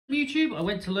YouTube, I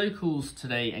went to locals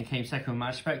today and came second with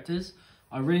Majespecters.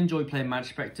 I really enjoy playing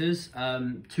Majespecters.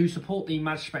 To support the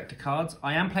Majespecter cards,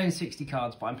 I am playing 60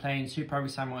 cards, but I'm playing Super Heavy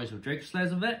Samurais with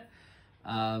DRACOSLAYERs with it.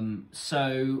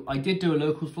 So I did do a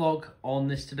locals vlog on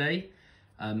this today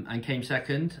and came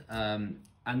second.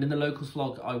 And in the locals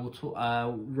vlog, I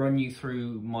will run you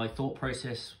through my thought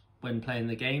process when playing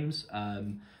the games,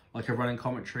 like a running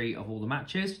commentary of all the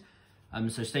matches.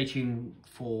 So stay tuned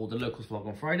for the locals vlog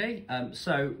on Friday.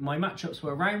 So my matchups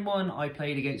were round 1, I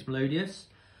played against Melodious.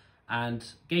 And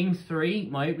game 3,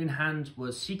 my opening hand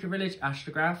was Secret Village,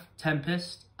 Astrograph,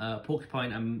 Tempest,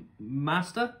 Porcupine and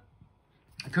Master.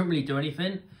 I couldn't really do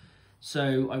anything.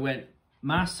 So I went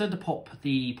Master to pop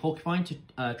the Porcupine to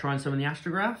try and summon the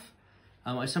Astrograph.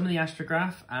 I summoned the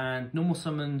Astrograph and normal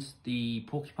summoned the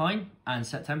Porcupine and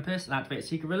set Tempest and activated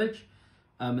Secret Village.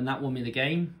 And that won me the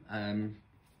game.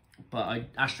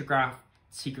 But Astrograph,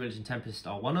 Secret Village and Tempest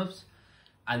are one-ofs.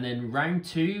 And then round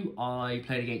 2, I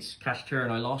played against Kashtira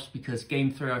and I lost because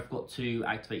game 3 I forgot to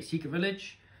activate Secret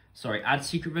Village. Sorry, add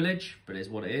Secret Village, but it's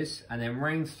what it is. And then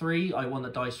round 3, I won the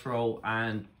dice roll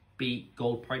and beat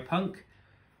Gold Pride Punk.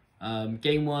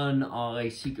 Game 1, I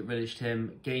Secret Villaged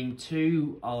him. Game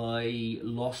 2, I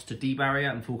lost to D-Barrier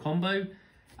and full combo.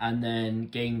 And then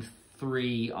game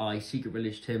 3, I Secret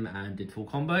Villaged him and did full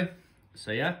combo.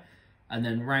 So yeah. And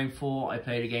then round 4, I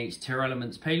played against Tier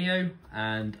Elements Paleo.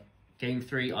 And game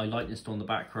 3, I Lightning Storm the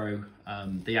back row.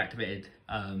 They activated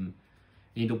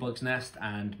Needlebug's Nest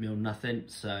and milled nothing.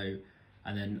 So,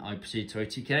 and then I proceeded to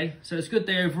OTK. So it's a good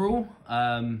day overall.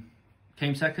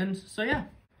 Came second. So yeah.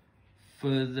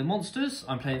 For the monsters,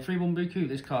 I'm playing 3 Wombuku.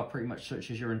 This card pretty much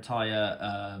searches your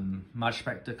entire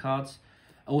Majespecter cards.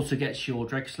 Also gets your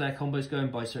DRACOSLAYER combos going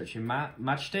by searching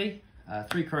Majesty.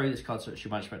 3 Crow, this card searches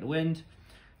your Majespecter Wind.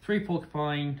 3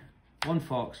 Porcupine, 1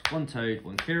 Fox, 1 Toad,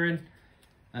 1 Kirin.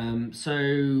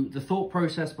 So the thought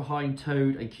process behind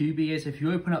Toad and QB is if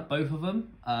you open up both of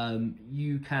them,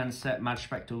 you can set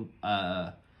Majespecter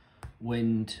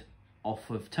Wind off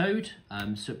of Toad.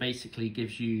 So it basically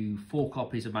gives you 4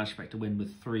 copies of Majespecter Wind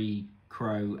with 3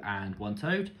 Crow and 1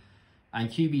 Toad. And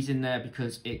QB's in there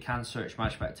because it can search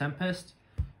Majespecter Tempest.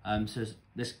 So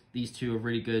these two are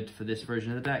really good for this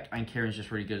version of the deck, and Kirin's just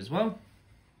really good as well.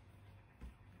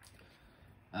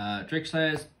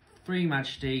 DRACOSLAYERs, 3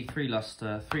 Majesty, 3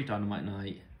 Luster, 3 Dynamite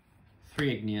Knight,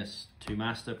 3 Igneous, 2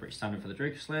 Master, pretty standard for the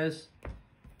DRACOSLAYERs.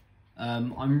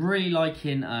 I'm really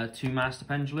liking 2 Master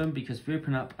Pendulum because if you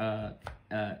open up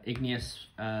Igneous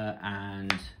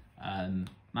and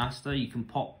Master, you can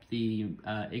pop the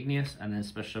Igneous and then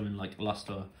special summon like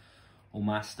Luster or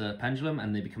Master Pendulum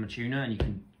and they become a tuner and you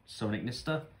can summon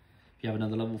Ignister if you have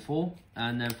another level 4.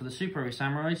 And then for the Super Heavy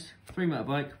Samurais, 3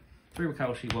 Motorbike, 3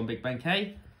 Wakashi, 1 Big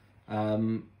Benkei.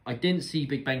 I didn't see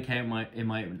Big Benkei in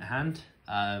my open hand.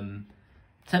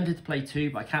 Tempted to play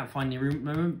 2, but I can't find the room at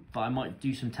the moment. But I might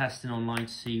do some testing online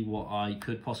to see what I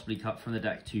could possibly cut from the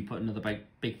deck to put another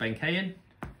Big Benkei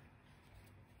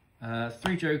in.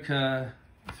 3 Joker,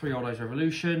 3 Odd Eyes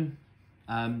Revolution.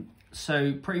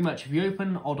 So pretty much if you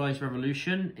open Odd Eyes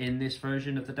Revolution in this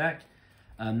version of the deck,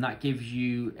 that gives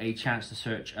you a chance to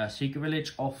search Secret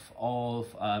Village off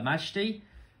of Majesty.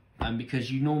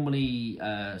 Because you normally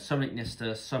summon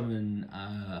Ignister, summon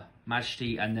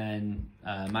Majesty, and then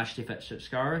Majesty effect search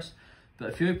Scarus. But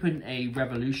if you open a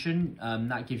Revolution,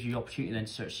 that gives you the opportunity then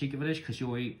to search Secret Village because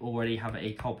you already have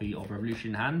a copy of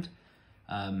Revolution in hand.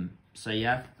 So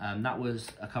yeah, that was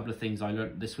a couple of things I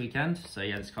learned this weekend. So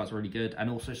yeah, this card's really good.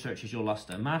 And also searches your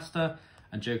Luster and Master.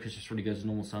 And Joker's just really good as a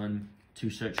normal summon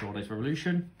to search your Odd Eyes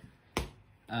Revolution.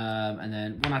 And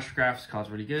then 1 Astrograph, this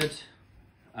card's really good.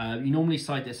 You normally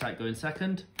side this out going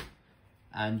second.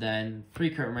 And then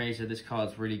 3 Curtain Razor, this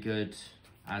card's really good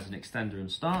as an extender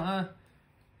and starter.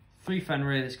 3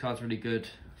 Fenrir, this card's really good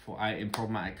for out in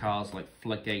problematic cards like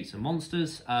Floodgates and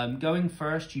Monsters. Going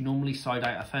first, you normally side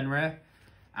out a Fenrir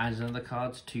as another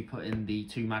card to put in the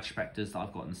 2 Majespecters that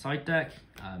I've got in the side deck.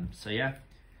 So yeah,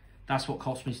 that's what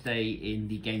cost me today in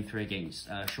the game 3 against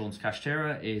Sean's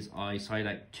Kashtira is I side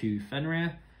out 2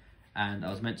 Fenrir. And I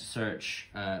was meant to search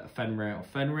Fenrir or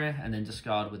Fenrir and then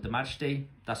discard with the Majesty.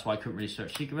 That's why I couldn't really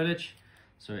search Secret Village.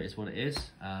 So it is what it is.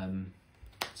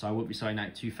 So I won't be signing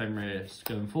out 2 Fenrirs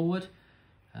going forward.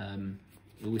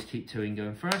 Always keep 2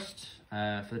 going first.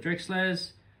 For the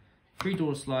DRACOSLAYERs, 3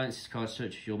 Dauntless Alliance, this card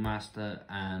searches your Master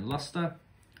and Luster.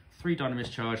 3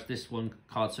 Dynamis Charge, this one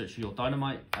card searches your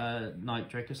Dynamite Knight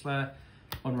DRACOSLAYER.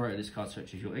 1 Rotor, this card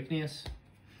searches your Igneous.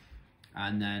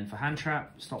 And then for hand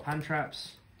trap, stop hand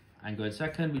traps. And going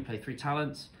second, we play 3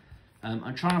 Talents.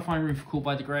 I'm trying to find room for Call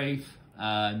by the Grave,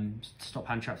 to stop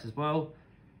hand traps as well.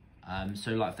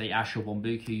 So like if they Ash or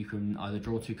Wombuku, you can either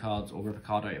draw 2 cards or rip a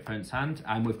card out of your opponent's hand.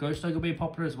 And with Ghost Ogre being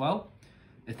popular as well,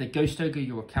 if they Ghost Ogre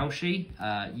your Kelshi,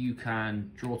 you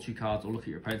can draw 2 cards or look at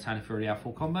your opponent's hand if you already have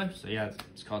full combo. So yeah,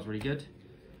 this card's really good.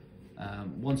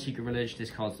 1 Secret Village, this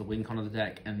card's the win con of the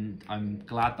deck, and I'm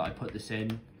glad that I put this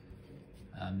in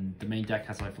the main deck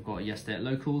as I forgot yesterday at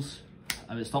locals.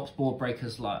 It stops board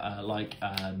breakers like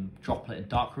Droplet and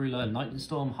Dark Ruler, Lightning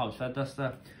Storm, Harvest Fed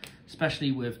Duster,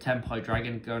 especially with Tempai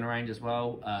Dragon going around as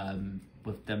well,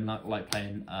 with them like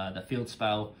playing the field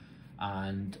spell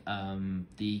and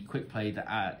the quick play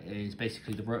that is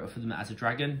basically the rotor for them as a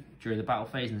dragon during the battle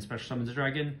phase, and the special summons a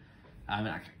dragon, and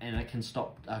it can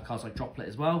stop cards like Droplet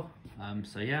as well.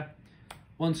 So yeah,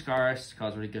 1 Scaris,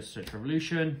 card's really good to Search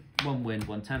Revolution, 1 Wind,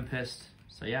 1 Tempest.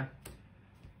 So yeah,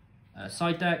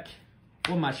 side deck,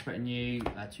 1 Majespecter New,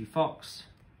 2 Fox,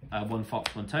 1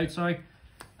 Fox, 1 Toad, sorry.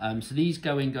 So these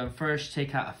going first,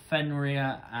 take out a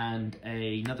Fenrir and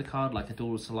another card like a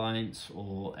Duelist Alliance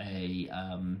or a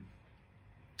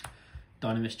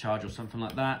Dynamis Charge or something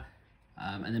like that.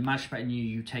 And then Majespecter New,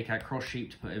 you take out Cross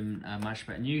Sheep to put in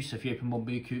Majespecter New. So if you open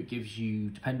Wombuku, it gives you,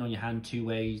 depending on your hand, 2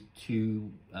 ways, 2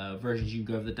 versions you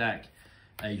can go over the deck.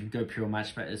 You can go pure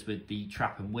Majespecters with the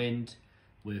Trap and Wind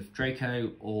with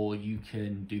Draco, or you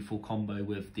can do full combo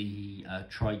with the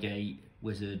Trigate,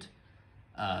 Wizard,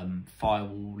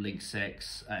 Firewall, Link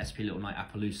 6, SP Little Knight,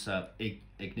 Appaloosa,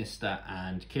 Ignista,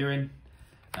 and Kirin.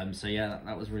 So yeah,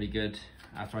 that was really good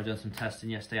after I done some testing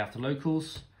yesterday after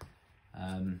locals.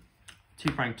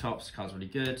 2 Prank Tops, card's really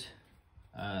good.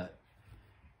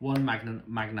 1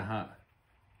 Magna Hut,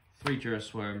 3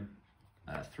 Durasworm,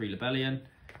 3 Lebellion.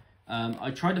 I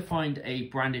tried to find a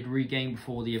branded regain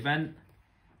before the event,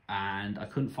 and I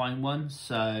couldn't find one,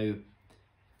 so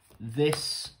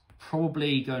this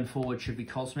probably going forward should be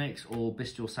Cosmics or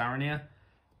Bestial Saronir.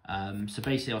 So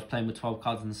basically I was playing with 12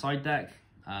 cards in the side deck.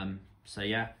 So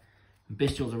yeah,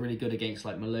 Bestials are really good against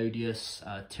like Melodious,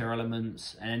 Tier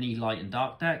Elements, and any light and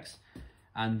dark decks.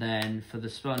 And then for the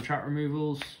spell and trap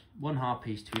removals, 1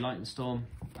 Harpies, 2 Lightning Storm.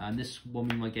 And this won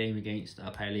me my game against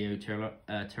Paleo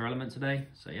Tier Element today,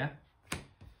 so yeah.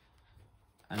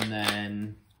 And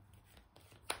then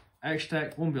extra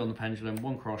deck, 1 Beyond the Pendulum,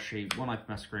 1 Cross Sheep, 1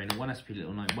 Hyper Masquerader, 1 SP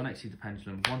Little Knight, 1 Exceed the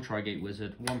Pendulum, 1 Trigate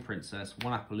Wizard, 1 Princess,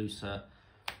 1 Appaloosa,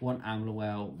 1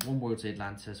 Amlawell, 1 World's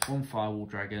Atlantis, 1 Firewall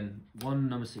Dragon, 1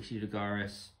 number 60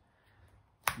 Lugaris,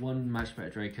 1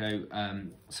 Majespecter Draco.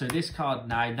 So this card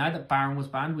now that Baron was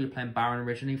banned, we were playing Baron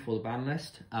originally for the ban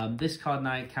list. This card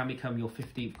now can become your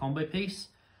 15th combo piece.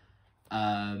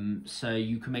 So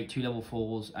you can make 2 level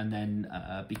 4s, and then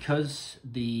because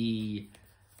the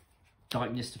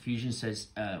Darkness Diffusion says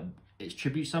it's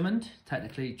tribute summoned,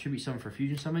 technically tribute summoned for a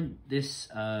fusion summon, this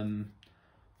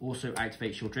also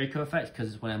activates your Draco effect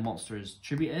because it's when a monster is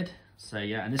tributed. So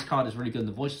yeah, and this card is really good in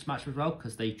the Voiceless match as well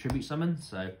because they tribute summon.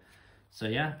 So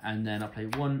yeah, and then I play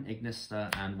 1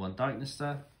 Ignista and 1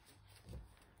 Darknister.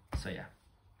 So yeah.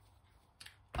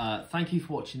 Thank you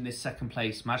for watching this second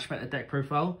place Majespecter deck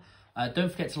profile. Don't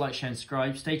forget to like, share and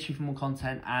subscribe. Stay tuned for more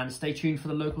content, and stay tuned for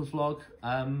the locals vlog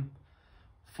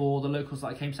for the locals that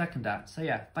I came second at. So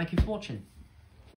yeah, thank you for watching.